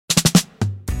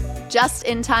Just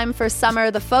in time for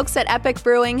summer, the folks at Epic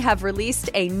Brewing have released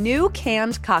a new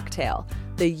canned cocktail,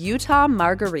 the Utah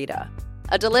Margarita.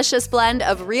 A delicious blend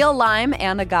of real lime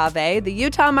and agave, the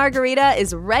Utah Margarita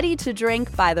is ready to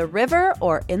drink by the river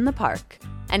or in the park.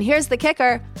 And here's the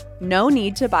kicker, no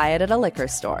need to buy it at a liquor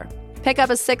store. Pick up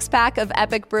a 6-pack of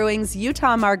Epic Brewing's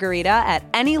Utah Margarita at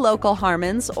any local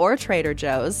Harmon's or Trader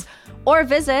Joe's, or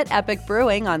visit Epic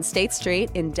Brewing on State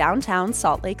Street in downtown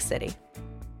Salt Lake City.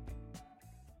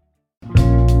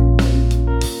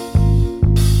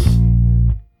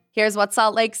 Here's what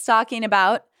Salt Lake's talking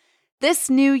about. This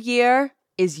new year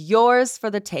is yours for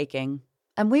the taking,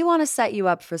 and we want to set you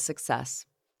up for success.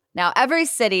 Now, every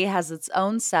city has its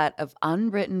own set of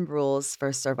unwritten rules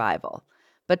for survival.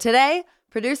 But today,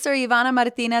 producer Ivana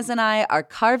Martinez and I are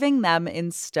carving them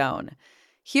in stone.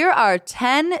 Here are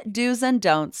 10 do's and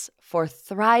don'ts for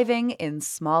thriving in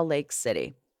Small Lake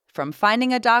City, from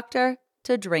finding a doctor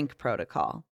to drink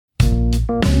protocol.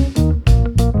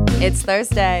 It's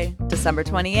Thursday, December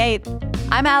 28th.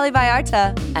 I'm Ali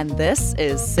Vallarta, and this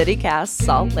is CityCast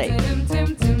Salt Lake.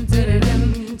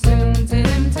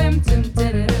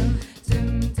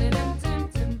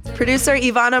 Producer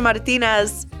Ivana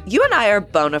Martinez, you and I are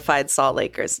bona fide Salt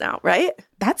Lakers now, right?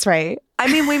 That's right.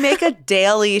 I mean, we make a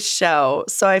daily show,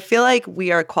 so I feel like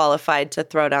we are qualified to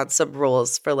throw down some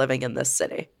rules for living in this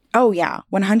city. Oh, yeah,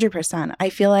 100%. I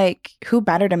feel like who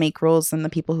better to make rules than the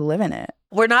people who live in it?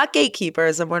 We're not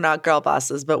gatekeepers and we're not girl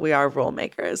bosses, but we are rule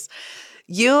makers.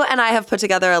 You and I have put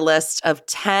together a list of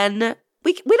 10,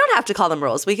 we don't have to call them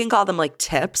rules. We can call them like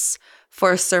tips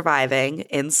for surviving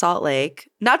in Salt Lake.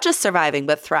 Not just surviving,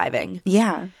 but thriving.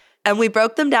 Yeah. And we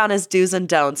broke them down as do's and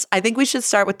don'ts. I think we should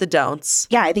start with the don'ts.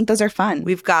 Yeah, I think those are fun.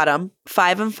 We've got them.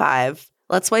 5 and 5.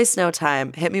 Let's waste no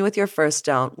time. Hit me with your first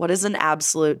don't. What is an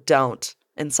absolute don't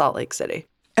in Salt Lake City?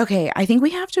 Okay, I think we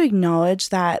have to acknowledge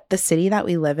that the city that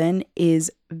we live in is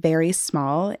very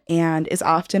small and is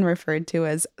often referred to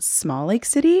as Small Lake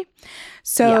City.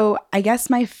 So I guess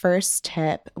my first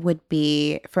tip would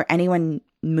be for anyone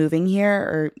moving here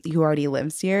or who already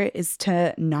lives here is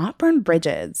to not burn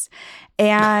bridges.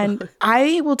 And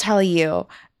I will tell you,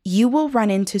 you will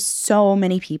run into so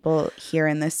many people here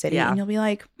in this city and you'll be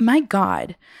like, my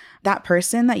God, that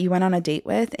person that you went on a date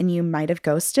with and you might have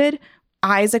ghosted,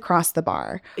 eyes across the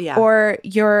bar. Yeah. Or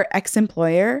your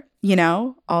ex-employer,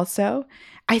 also.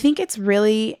 I think it's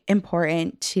really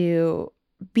important to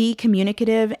be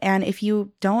communicative. And if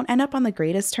you don't end up on the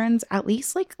greatest terms, at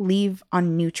least leave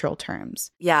on neutral terms.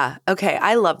 Yeah. Okay.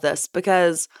 I love this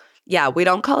because, we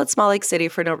don't call it Small Lake City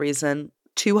for no reason.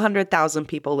 200,000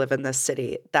 people live in this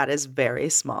city. That is very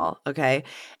small. Okay.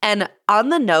 And on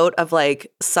the note of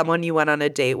someone you went on a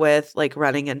date with,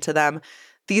 running into them,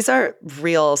 these are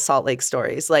real Salt Lake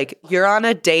stories. You're on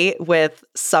a date with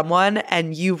someone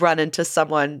and you run into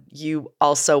someone you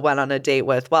also went on a date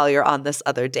with while you're on this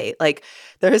other date.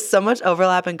 There is so much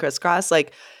overlap and crisscross.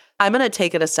 I'm going to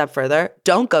take it a step further.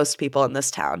 Don't ghost people in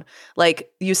this town.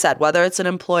 Like you said, whether it's an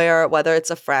employer, whether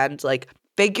it's a friend,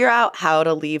 figure out how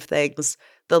to leave things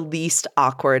the least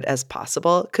awkward as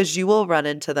possible because you will run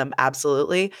into them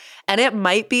absolutely. And it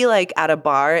might be at a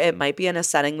bar. It might be in a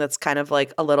setting that's kind of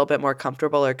a little bit more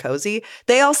comfortable or cozy.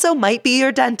 They also might be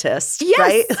your dentist,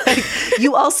 right?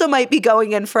 You also might be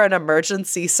going in for an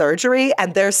emergency surgery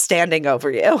and they're standing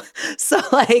over you. So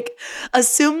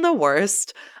assume the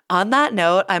worst. On that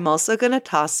note, I'm also going to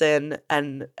toss in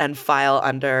and file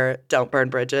under don't burn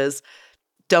bridges.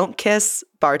 Don't kiss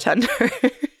bartenders.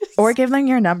 Or give them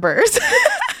your numbers.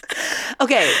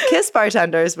 Okay, kiss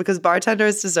bartenders because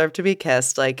bartenders deserve to be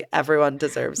kissed. Everyone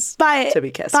deserves to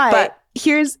be kissed. But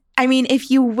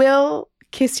if you will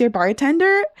kiss your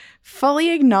bartender, fully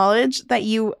acknowledge that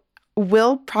you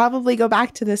will probably go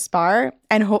back to this bar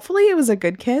and hopefully it was a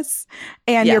good kiss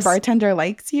and your bartender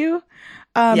likes you.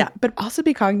 But also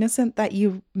be cognizant that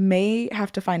you may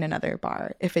have to find another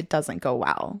bar if it doesn't go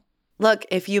well. Look,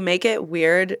 if you make it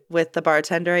weird with the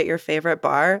bartender at your favorite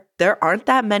bar, there aren't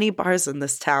that many bars in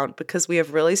this town because we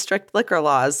have really strict liquor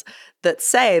laws that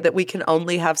say that we can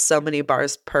only have so many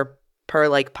bars per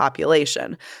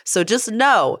population. So just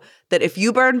know that if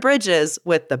you burn bridges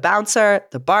with the bouncer,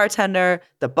 the bartender,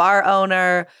 the bar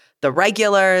owner, the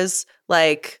regulars,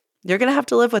 you're going to have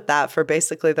to live with that for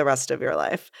basically the rest of your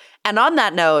life. And on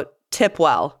that note, tip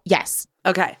well. Yes.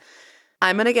 Okay.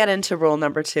 I'm going to get into rule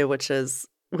number 2, which is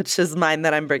mine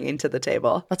that I'm bringing to the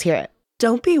table. Let's hear it.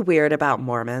 Don't be weird about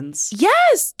Mormons.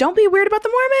 Yes, don't be weird about the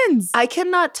Mormons. I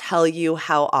cannot tell you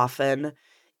how often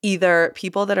either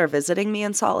people that are visiting me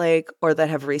in Salt Lake or that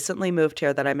have recently moved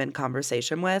here that I'm in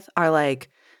conversation with are like,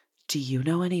 do you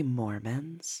know any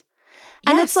Mormons?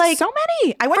 Yes, And it's so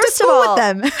many. I went to school with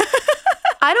them.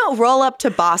 I don't roll up to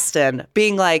Boston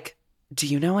being like, do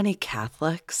you know any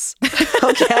Catholics?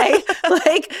 Okay.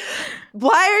 Like,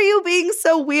 why are you being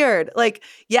so weird? Like,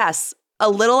 yes, a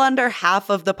little under half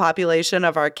of the population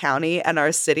of our county and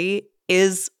our city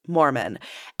is Mormon.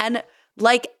 And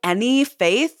like any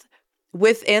faith,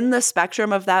 within the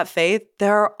spectrum of that faith,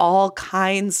 there are all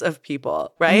kinds of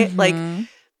people, right? Mhm. Like,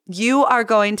 you are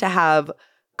going to have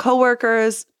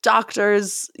coworkers,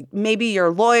 doctors, maybe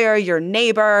your lawyer, your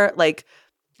neighbor, like,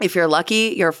 if you're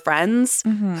lucky, your friends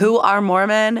Mhm. who are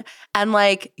Mormon. And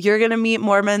like, you're going to meet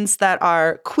Mormons that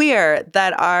are queer,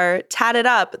 that are tatted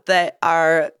up, that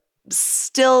are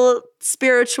still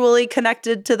spiritually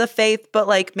connected to the faith, but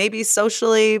like maybe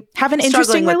socially Have an struggling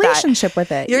interesting with that. relationship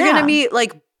with it. You're going Yeah. to meet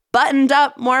like buttoned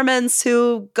up Mormons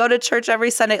who go to church every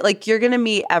Sunday. Like, you're going to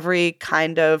meet every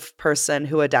kind of person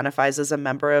who identifies as a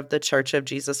member of the Church of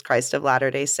Jesus Christ of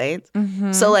Latter-day Saints.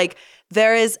 Mhm. So like,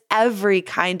 there is every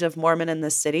kind of Mormon in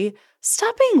this city.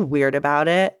 Stop being weird about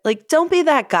it. Like, don't be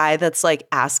that guy that's like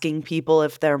asking people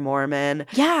if they're Mormon.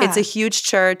 Yeah. It's a huge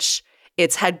church.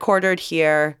 It's headquartered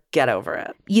here. Get over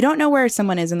it. You don't know where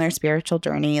someone is in their spiritual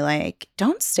journey. Like,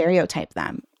 don't stereotype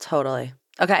them. Totally.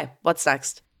 Okay, what's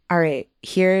next? All right,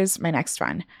 here's my next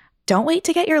one. Don't wait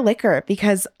to get your liquor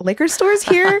because liquor stores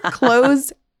here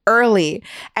close early.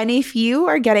 And if you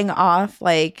are getting off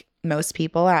like most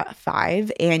people at 5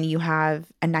 and you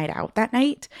have a night out that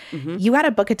night, Mhm. you got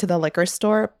to book it to the liquor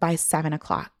store by 7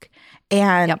 o'clock.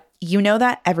 And Yep. you know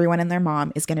that everyone and their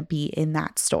mom is going to be in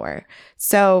that store.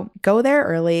 So go there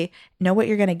early, know what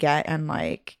you're going to get, and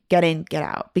like get in, get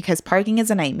out, because parking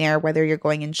is a nightmare, whether you're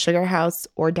going in Sugar House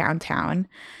or downtown.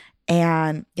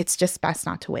 And it's just best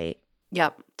not to wait.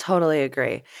 Yep, totally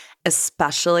agree.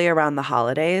 Especially around the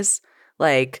holidays,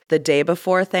 like the day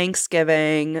before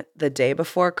Thanksgiving, the day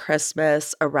before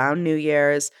Christmas, around New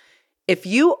Year's. If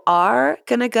you are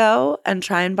going to go and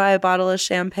try and buy a bottle of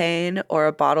champagne or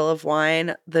a bottle of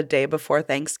wine the day before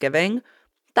Thanksgiving,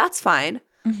 that's fine.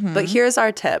 Mhm. But here's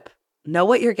our tip. Know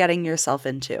what you're getting yourself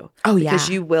into. Oh, yeah. Because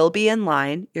you will be in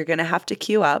line. You're going to have to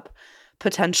queue up,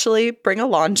 potentially bring a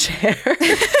lawn chair.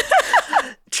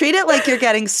 Treat it like you're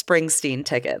getting Springsteen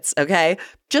tickets, okay?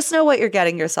 Just know what you're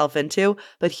getting yourself into,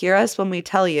 but hear us when we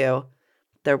tell you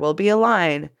there will be a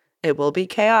line. It will be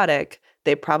chaotic.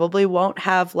 They probably won't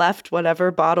have left whatever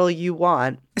bottle you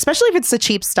want. Especially if it's the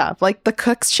cheap stuff, like the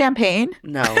Cook's champagne.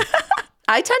 No.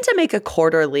 I tend to make a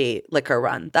quarterly liquor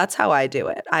run. That's how I do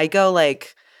it. I go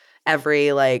like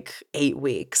every like 8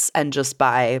 weeks and just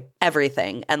buy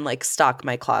everything and like stock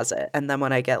my closet. And then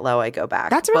when I get low, I go back.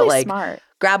 That's But, really like, smart.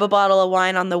 grab a bottle of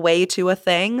wine on the way to a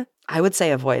thing. I would say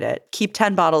avoid it. Keep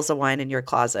 10 bottles of wine in your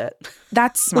closet.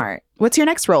 That's smart. What's your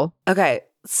next rule? Okay.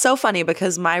 So funny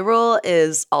because my rule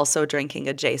is also drinking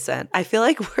adjacent. I feel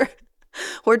like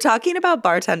we're talking about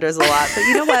bartenders a lot, but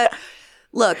you know what?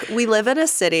 Look, we live in a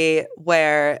city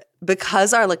where,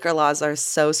 because our liquor laws are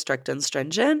so strict and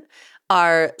stringent,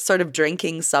 our sort of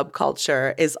drinking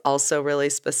subculture is also really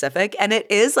specific. And it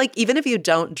is like, even if you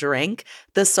don't drink,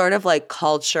 the sort of like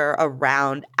culture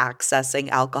around accessing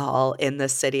alcohol in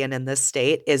this city and in this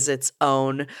state is its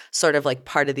own sort of like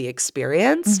part of the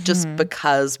experience, just Mhm.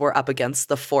 because we're up against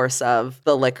the force of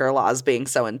the liquor laws being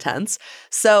so intense.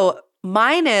 So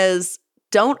mine is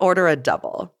don't order a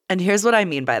double. And here's what I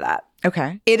mean by that.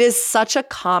 Okay. It is such a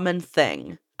common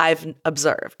thing I've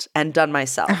observed and done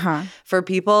myself Uh-huh. for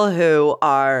people who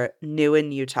are new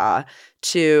in Utah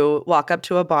to walk up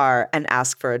to a bar and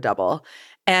ask for a double.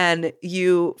 And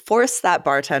you force that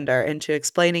bartender into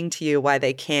explaining to you why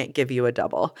they can't give you a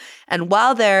double. And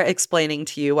while they're explaining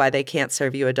to you why they can't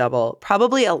serve you a double,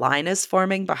 probably a line is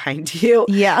forming behind you.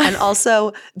 Yeah. And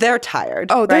also they're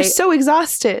tired. Oh, they're right? so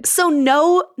exhausted. So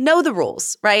know the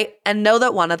rules, right? And know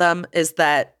that one of them is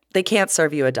that they can't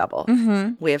serve you a double.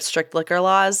 Mm-hmm. We have strict liquor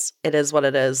laws. It is what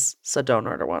it is, so don't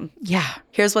order one. Yeah.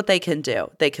 Here's what they can do.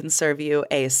 They can serve you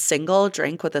a single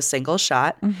drink with a single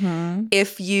shot. Mm-hmm.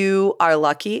 If you are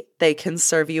lucky, they can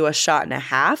serve you a shot and a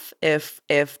half if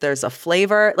there's a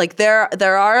flavor. Like there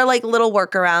are like little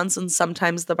workarounds, and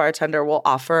sometimes the bartender will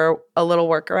offer a little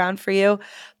workaround for you,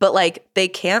 but like they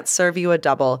can't serve you a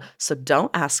double, so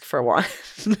don't ask for one.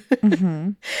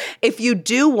 Mm-hmm. If you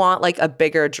do want like a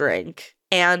bigger drink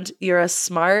and you're a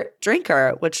smart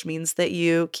drinker, which means that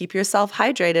you keep yourself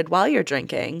hydrated while you're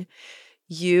drinking,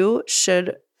 you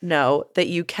should know that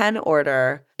you can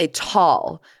order a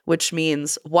tall, which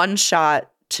means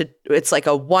it's like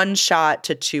a 1 shot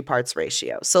to 2 parts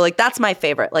ratio. So like that's my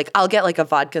favorite. Like I'll get like a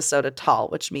vodka soda tall,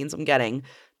 which means I'm getting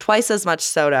twice as much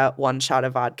soda, 1 shot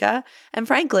of vodka. And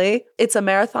frankly, it's a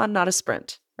marathon, not a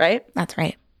sprint, right? That's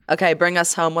right. Okay, bring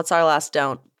us home. What's our last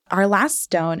don't? Our last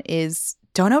don't is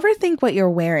don't overthink what you're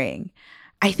wearing.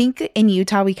 I think in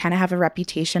Utah, we kind of have a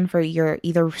reputation for you're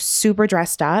either super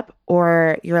dressed up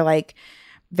or you're like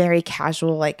very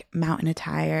casual, like mountain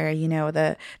attire, you know,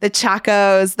 the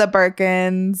Chacos, the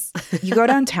Birkins. You go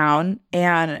downtown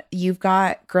and you've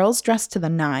got girls dressed to the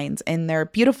nines in their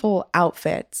beautiful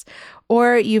outfits,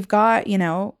 or you've got, you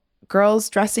know, girls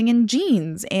dressing in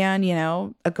jeans and, you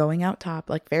know, a going out top,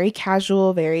 like very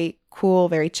casual, very cool,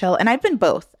 very chill. And I've been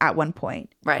both at one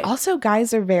point. Right. Also,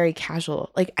 guys are very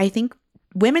casual. Like, I think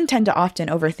women tend to often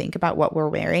overthink about what we're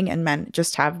wearing, and men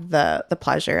just have the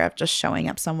pleasure of just showing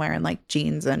up somewhere in like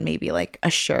jeans and maybe like a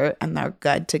shirt and they're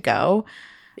good to go.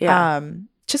 Yeah.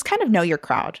 Just kind of know your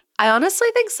crowd. I honestly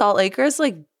think Salt Lakers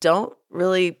like don't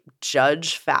really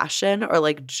judge fashion or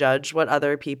like judge what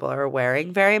other people are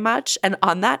wearing very much. And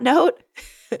on that note,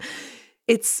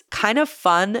 it's kind of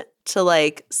fun to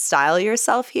like style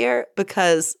yourself here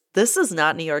because this is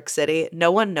not New York City.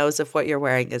 No one knows if what you're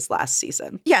wearing is last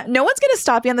season. Yeah, no one's going to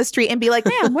stop you on the street and be like,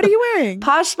 man, what are you wearing?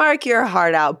 Poshmark your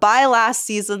heart out. Buy last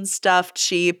season stuff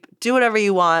cheap. Do whatever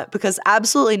you want because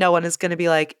absolutely no one is going to be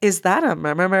like, is that a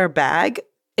Murmur bag?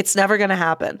 It's never going to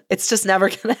happen. It's just never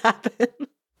going to happen.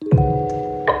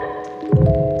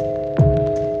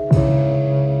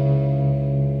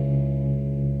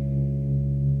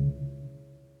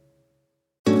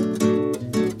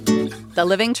 The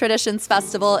Living Traditions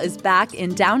Festival is back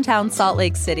in downtown Salt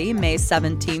Lake City, May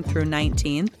 17th through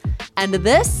 19th, and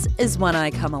this is when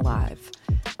I come alive.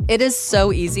 It is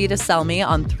so easy to sell me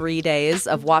on 3 days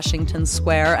of Washington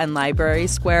Square and Library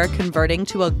Square converting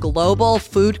to a global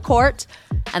food court,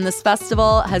 and this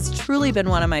festival has truly been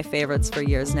one of my favorites for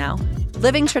years now.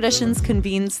 Living Traditions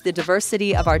convenes the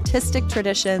diversity of artistic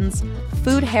traditions,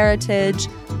 food heritage,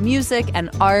 music, and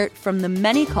art from the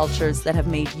many cultures that have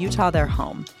made Utah their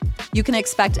home. You can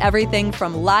expect everything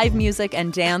from live music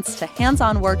and dance to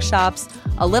hands-on workshops,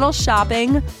 a little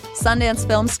shopping, Sundance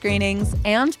film screenings,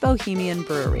 and Bohemian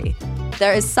Brewery.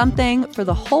 There is something for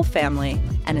the whole family,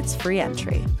 and it's free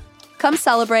entry. Come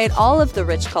celebrate all of the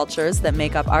rich cultures that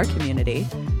make up our community.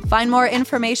 Find more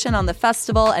information on the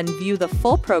festival and view the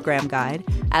full program guide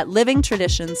at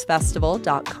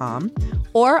livingtraditionsfestival.com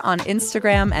or on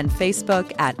Instagram and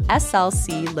Facebook at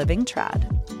SLC Living Trad.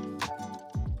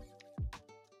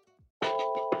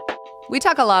 We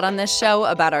talk a lot on this show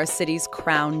about our city's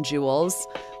crown jewels.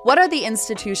 What are the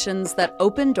institutions that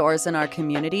open doors in our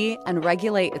community and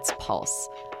regulate its pulse?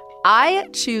 I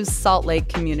choose Salt Lake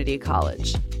Community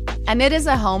College, and it is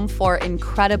a home for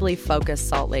incredibly focused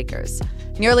Salt Lakers.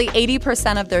 Nearly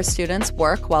 80% of their students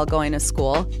work while going to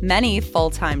school, many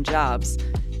full-time jobs.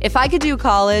 If I could do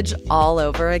college all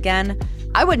over again,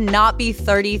 I would not be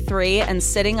 33 and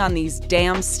sitting on these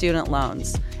damn student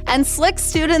loans. And slick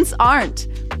students aren't.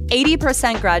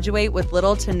 80% graduate with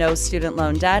little to no student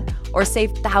loan debt or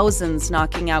save thousands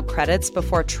knocking out credits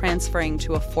before transferring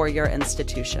to a four-year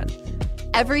institution.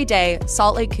 Every day,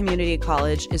 Salt Lake Community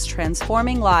College is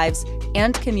transforming lives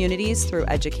and communities through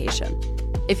education.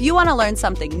 If you want to learn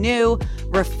something new,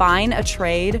 refine a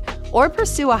trade, or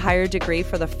pursue a higher degree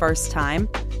for the first time,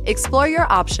 explore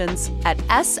your options at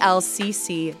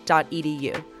slcc.edu.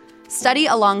 Study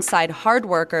alongside hard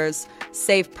workers,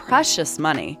 save precious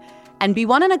money, and be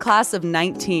one in a class of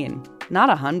 19, not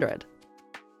 100.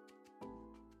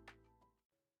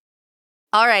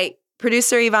 All right,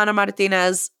 producer Ivana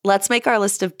Martinez, let's make our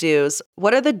list of do's.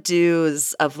 What are the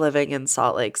do's of living in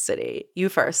Salt Lake City? You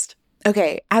first.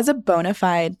 Okay, as a bona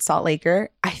fide Salt Laker,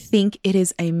 I think it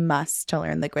is a must to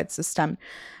learn the grid system.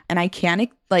 And I can't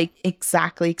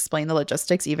exactly explain the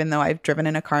logistics, even though I've driven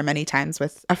in a car many times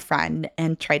with a friend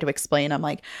and tried to explain. I'm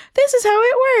like, this is how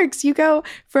it works. You go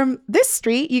from this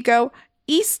street, you go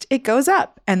east, it goes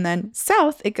up, and then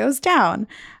south, it goes down.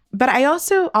 But I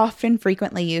also often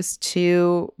frequently use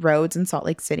two roads in Salt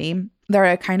Lake City.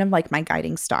 They're kind of like my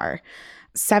guiding star.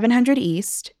 700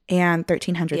 East and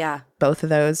 1300. Yeah. Both of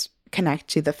those connect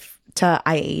to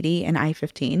I-80 and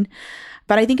I-15.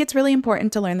 But I think it's really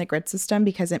important to learn the grid system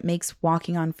because it makes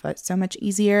walking on foot so much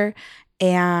easier,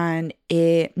 and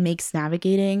it makes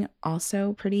navigating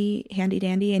also pretty handy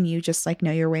dandy, and you just like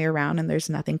know your way around, and there's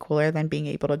nothing cooler than being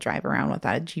able to drive around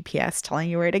without a GPS telling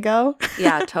you where to go.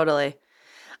 Yeah, totally.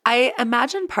 I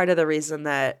imagine part of the reason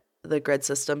that the grid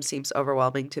system seems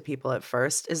overwhelming to people at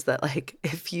first is that like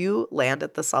if you land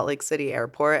at the Salt Lake City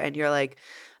airport and you're like,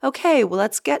 okay, well,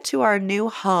 let's get to our new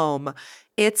home.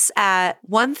 It's at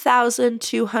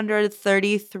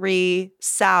 1,233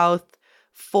 South,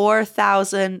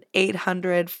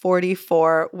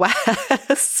 4,844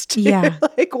 West. Yeah. You're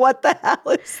like, what the hell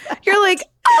is that? You're like,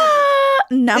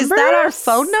 Numbers? Is that our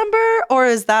phone number or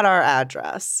is that our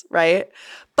address, right?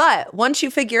 But once you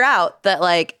figure out that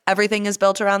like everything is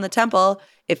built around the temple,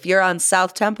 if you're on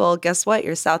South Temple, guess what?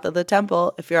 You're south of the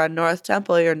temple. If you're on North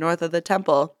Temple, you're north of the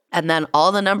temple. And then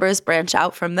all the numbers branch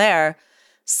out from there.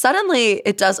 Suddenly,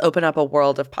 it does open up a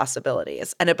world of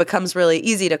possibilities. And it becomes really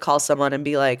easy to call someone and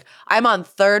be like, I'm on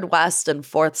 3rd West and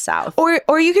 4th South.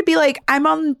 Or you could be like, I'm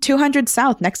on 200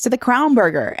 South next to the Crown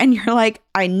Burger. And you're like,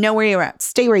 I know where you're at.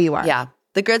 Stay where you are. Yeah.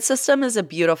 The grid system is a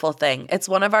beautiful thing. It's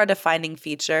one of our defining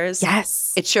features.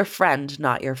 Yes. It's your friend,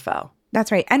 not your foe.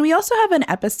 That's right. And we also have an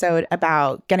episode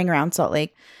about getting around Salt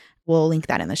Lake. We'll link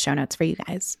that in the show notes for you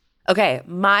guys. Okay.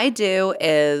 My do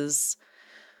is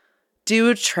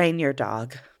do train your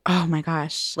dog. Oh my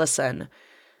gosh. Listen,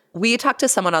 we talked to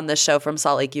someone on this show from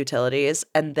Salt Lake Utilities,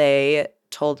 and they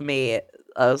told me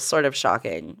a sort of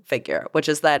shocking figure, which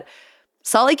is that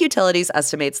Salt Lake Utilities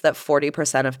estimates that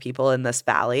 40% of people in this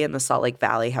valley, in the Salt Lake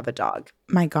Valley, have a dog.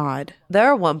 My God.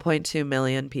 There are 1.2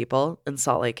 million people in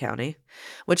Salt Lake County,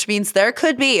 which means there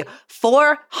could be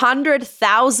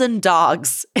 400,000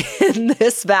 dogs in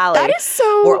this valley. That is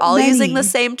so We're all many. using the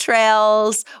same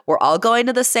trails. We're all going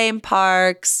to the same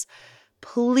parks.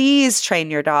 Please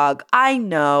train your dog. I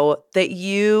know that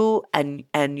you and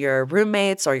your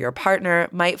roommates or your partner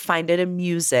might find it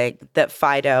amusing that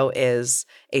Fido is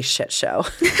a shit show.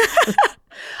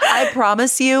 I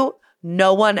promise you,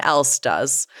 no one else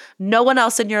does. No one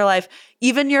else in your life,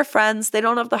 even your friends, they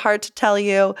don't have the heart to tell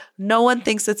you. No one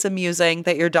thinks it's amusing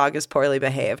that your dog is poorly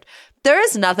behaved. There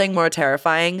is nothing more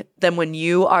terrifying than when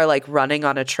you are like running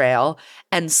on a trail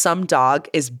and some dog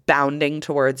is bounding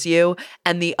towards you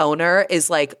and the owner is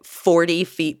like 40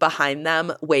 feet behind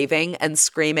them waving and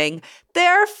screaming,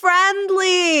 they're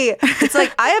friendly. It's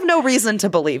like, I have no reason to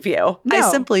believe you. No.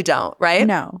 I simply don't, right?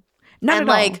 No. Not And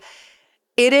at all. like,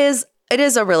 it is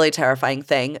a really terrifying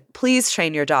thing. Please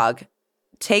train your dog.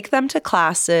 Take them to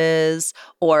classes,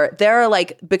 or there are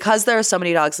like, because there are so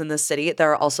many dogs in this city, there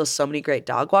are also so many great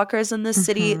dog walkers in this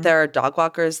city. There are dog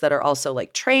walkers that are also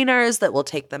like trainers that will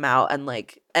take them out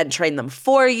and train them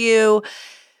for you.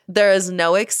 There is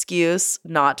no excuse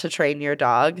not to train your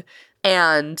dog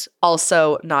and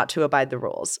also not to abide the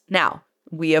rules. Now,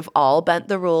 we have all bent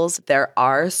the rules. There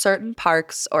are certain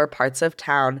parks or parts of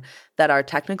town that are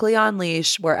technically on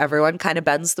leash where everyone kind of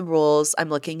bends the rules. I'm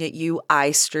looking at you,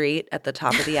 I Street at the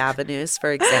top of the avenues,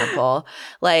 for example.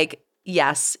 Like,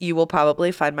 yes, you will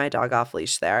probably find my dog off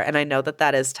leash there. And I know that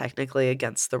that is technically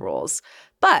against the rules.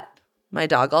 But my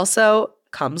dog also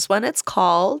comes when it's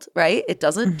called, right? It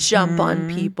doesn't jump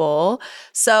on people.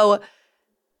 So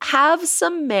have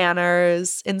some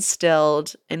manners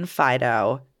instilled in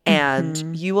Fido.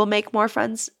 And you will make more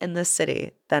friends in this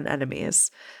city than enemies.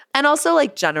 And also,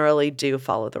 like, generally do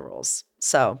follow the rules.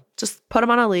 So just put them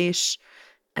on a leash.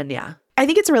 And yeah. I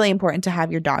think it's really important to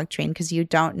have your dog trained because you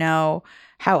don't know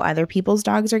how other people's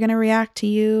dogs are going to react to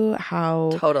you, how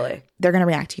Totally. they're going to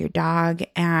react to your dog.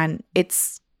 And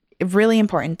it's really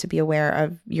important to be aware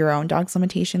of your own dog's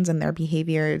limitations and their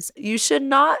behaviors. You should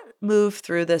not move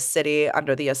through this city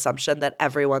under the assumption that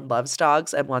everyone loves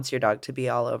dogs and wants your dog to be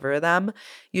all over them.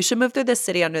 You should move through this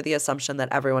city under the assumption that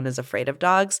everyone is afraid of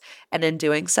dogs. And in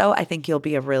doing so, I think you'll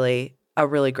be a really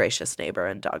gracious neighbor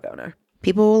and dog owner.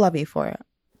 People will love you for it.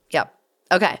 Yep.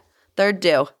 Okay. Third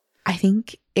do. I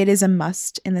think it is a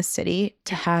must in the city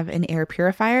to have an air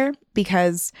purifier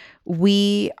because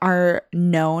we are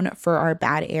known for our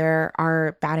bad air,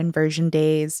 our bad inversion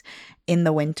days in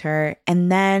the winter.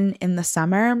 And then in the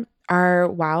summer, our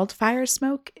wildfire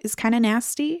smoke is kind of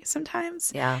nasty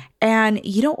sometimes. Yeah. And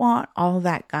you don't want all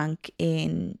that gunk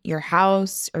in your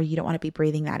house, or you don't want to be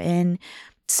breathing that in.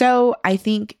 So I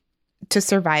think to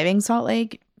surviving Salt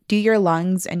Lake, do your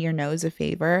lungs and your nose a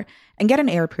favor and get an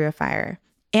air purifier.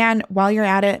 And while you're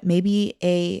at it, maybe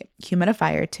a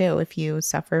humidifier too, if you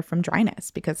suffer from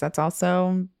dryness, because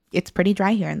it's pretty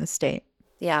dry here in the state.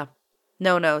 Yeah.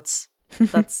 No notes.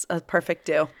 That's a perfect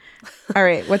do. All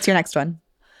right. What's your next one?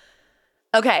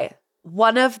 Okay.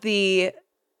 One of the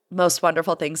most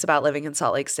wonderful things about living in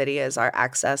Salt Lake City is our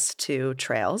access to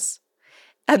trails.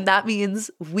 And that means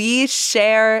we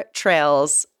share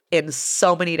trails in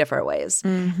so many different ways.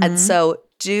 And so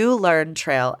do learn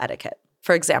trail etiquette.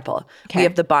 For example, we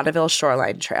have the Bonneville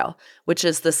Shoreline Trail, which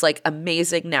is this like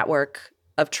amazing network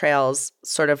of trails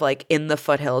sort of like in the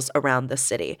foothills around the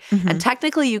city. And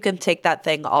technically you can take that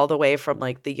thing all the way from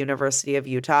like the University of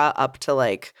Utah up to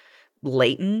like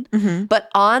Layton. But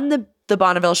on the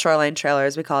Bonneville Shoreline Trail, or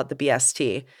as we call it, the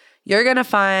BST, you're going to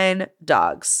find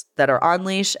dogs that are on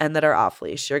leash and that are off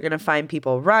leash. You're going to find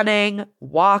people running,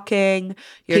 walking.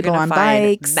 You're People going on to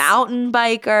find bikes. mountain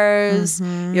bikers.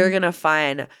 Mhm. You're going to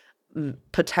find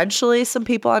potentially some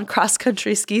people on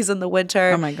cross-country skis in the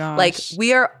winter. Oh my gosh. Like,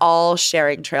 we are all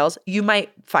sharing trails. You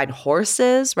might find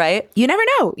horses, right? You never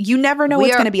know. You never know We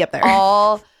what's are going to be up there.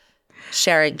 all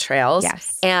sharing trails.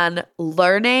 Yes. And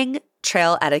learning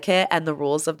trail etiquette and the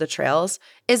rules of the trails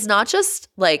is not just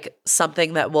like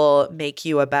something that will make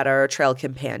you a better trail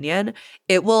companion.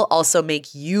 It will also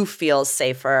make you feel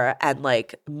safer and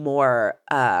like more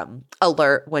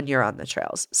alert when you're on the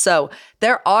trails. So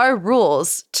there are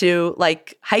rules to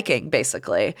like hiking,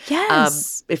 basically.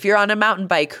 Yes. If you're on a mountain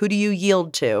bike, who do you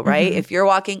yield to, right? Mhm. If you're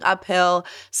walking uphill,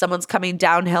 someone's coming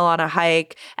downhill on a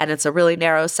hike and it's a really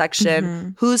narrow section,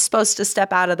 Mhm. who's supposed to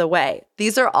step out of the way?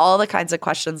 These are all the kinds of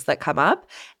questions that come up.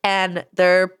 And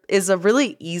there is a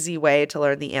really easy way to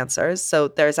learn the answers. So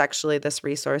there's actually this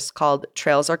resource called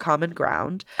Trails Are Common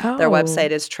Ground. Their Oh. website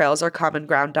is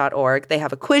trailsarecommonground.org. They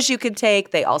have a quiz you can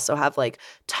take. They also have like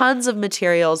tons of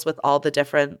materials with all the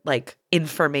different like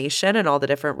information and all the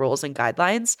different rules and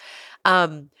guidelines.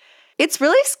 It's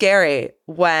really scary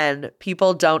when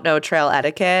people don't know trail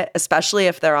etiquette, especially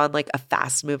if they're on like a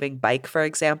fast moving bike, for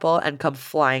example, and come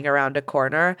flying around a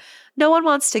corner. No one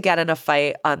wants to get in a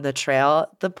fight on the trail.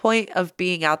 The point of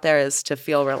being out there is to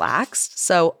feel relaxed.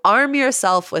 So arm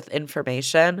yourself with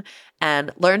information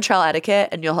and learn trail etiquette,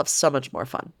 and you'll have so much more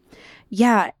fun.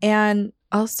 Yeah. And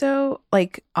also,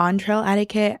 like on trail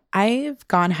etiquette, I've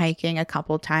gone hiking a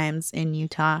couple times in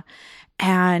Utah.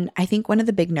 And I think one of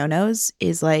the big no-nos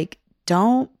is like,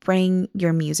 don't bring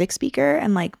your music speaker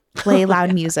and like play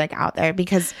loud music out there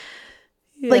because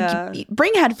like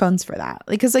bring headphones for that.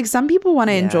 Because like some people want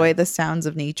to enjoy the sounds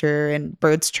of nature and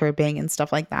birds chirping and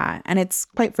stuff like that. And it's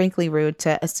quite frankly rude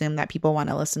to assume that people want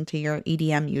to listen to your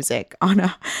EDM music on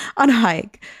a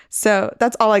hike. So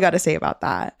that's all I got to say about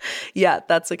that. Yeah,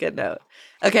 that's a good note.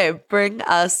 Okay, bring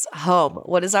us home.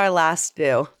 What is our last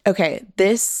do? Okay,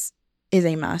 this is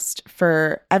a must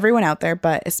for everyone out there,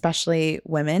 but especially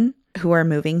women who are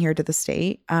moving here to the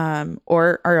state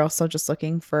or are also just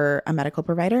looking for a medical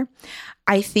provider.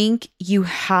 I think you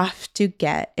have to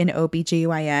get an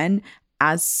OBGYN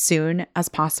as soon as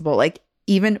possible. Like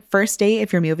even first day,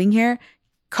 if you're moving here,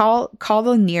 call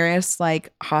the nearest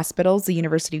like hospitals. The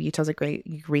University of Utah is a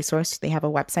great resource. They have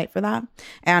a website for that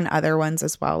and other ones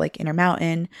as well, like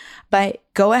Intermountain. But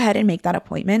go ahead and make that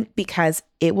appointment because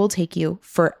it will take you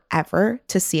forever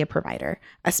to see a provider,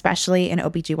 especially an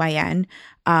OBGYN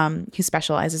who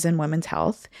specializes in women's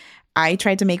health. I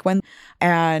tried to make one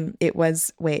and it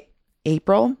was,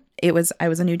 April. I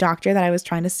was a new doctor that I was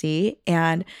trying to see.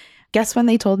 And guess when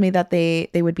they told me that they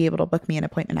would be able to book me an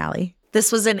appointment, Allie? This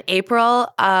was in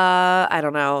April, I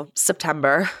don't know,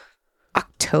 September.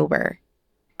 October.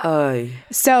 Oh,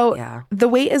 So yeah. the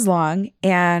wait is long,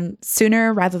 and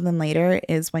sooner rather than later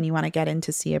is when you want to get in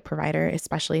to see a provider,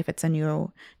 especially if it's a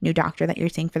new doctor that you're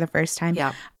seeing for the first time.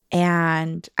 Yeah.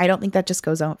 And I don't think that just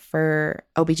goes out for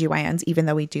OBGYNs, even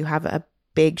though we do have a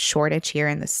big shortage here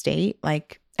in the state.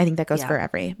 Like, I think that goes for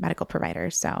every medical provider.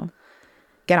 So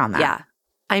get on that. Yeah.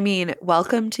 I mean,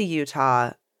 welcome to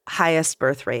Utah, highest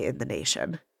birth rate in the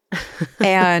nation.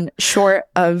 And short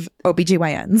of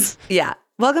OBGYNs. Yeah.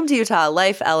 Welcome to Utah,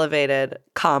 life elevated,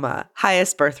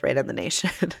 highest birth rate in the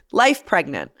nation, life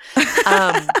pregnant.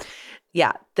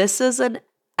 Yeah, this is an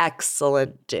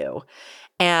excellent do.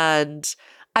 And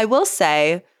I will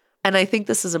say, and I think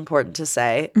this is important to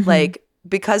say, like,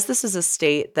 because this is a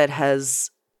state that has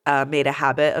made a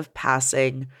habit of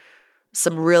passing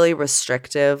some really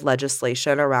restrictive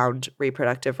legislation around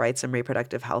reproductive rights and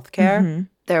reproductive health care,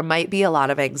 there might be a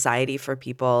lot of anxiety for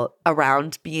people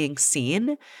around being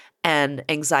seen and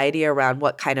anxiety around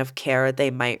what kind of care they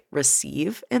might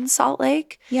receive in Salt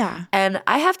Lake. Yeah. And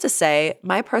I have to say,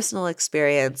 my personal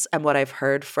experience and what I've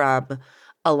heard from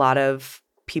a lot of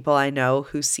people I know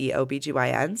who see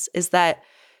OBGYNs is that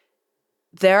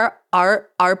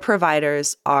our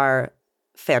providers are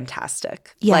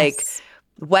fantastic. Yes. Like,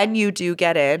 when you do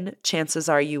get in, chances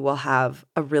are you will have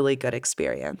a really good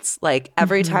experience. Like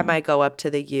every time I go up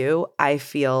to the U, I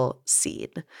feel seen.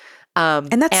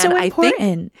 And that's so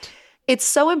important. It's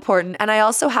so important. And I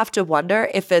also have to wonder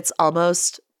if it's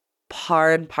almost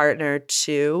par and partner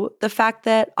to the fact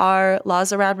that our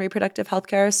laws around reproductive health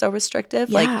care are so restrictive.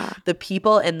 Yeah. Like the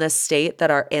people in the state that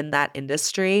are in that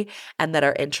industry and that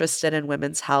are interested in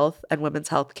women's health and women's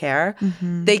health care,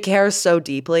 they care so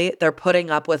deeply. They're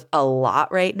putting up with a lot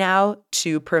right now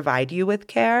to provide you with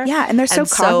care. Yeah. And they're so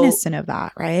cognizant of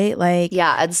that, right?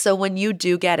 And so when you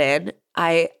do get in,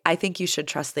 I think you should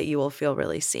trust that you will feel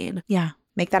really seen. Yeah.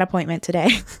 Make that appointment today.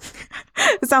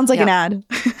 It sounds like an ad.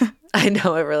 I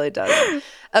know, it really does.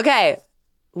 Okay,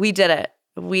 we did it.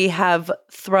 We have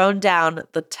thrown down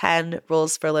the 10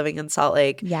 rules for living in Salt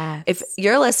Lake. Yes. If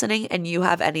you're listening and you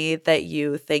have any that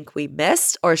you think we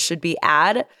missed or should be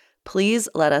added, please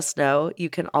let us know. You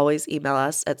can always email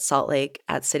us at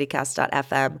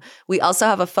saltlake@citycast.fm. We also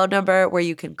have a phone number where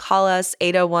you can call us,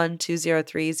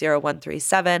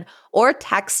 801-203-0137, or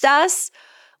text us.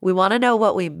 We want to know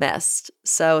what we missed.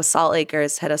 So Salt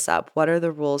Lakers, hit us up. What are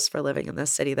the rules for living in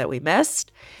this city that we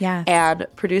missed? Yeah. And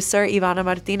producer Ivana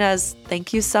Martinez,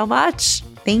 thank you so much.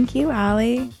 Thank you,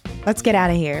 Allie. Let's get out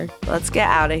of here. Let's get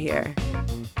out of here.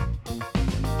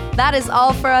 That is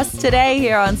all for us today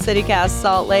here on CityCast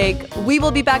Salt Lake. We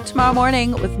will be back tomorrow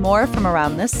morning with more from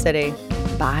around this city.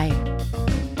 Bye.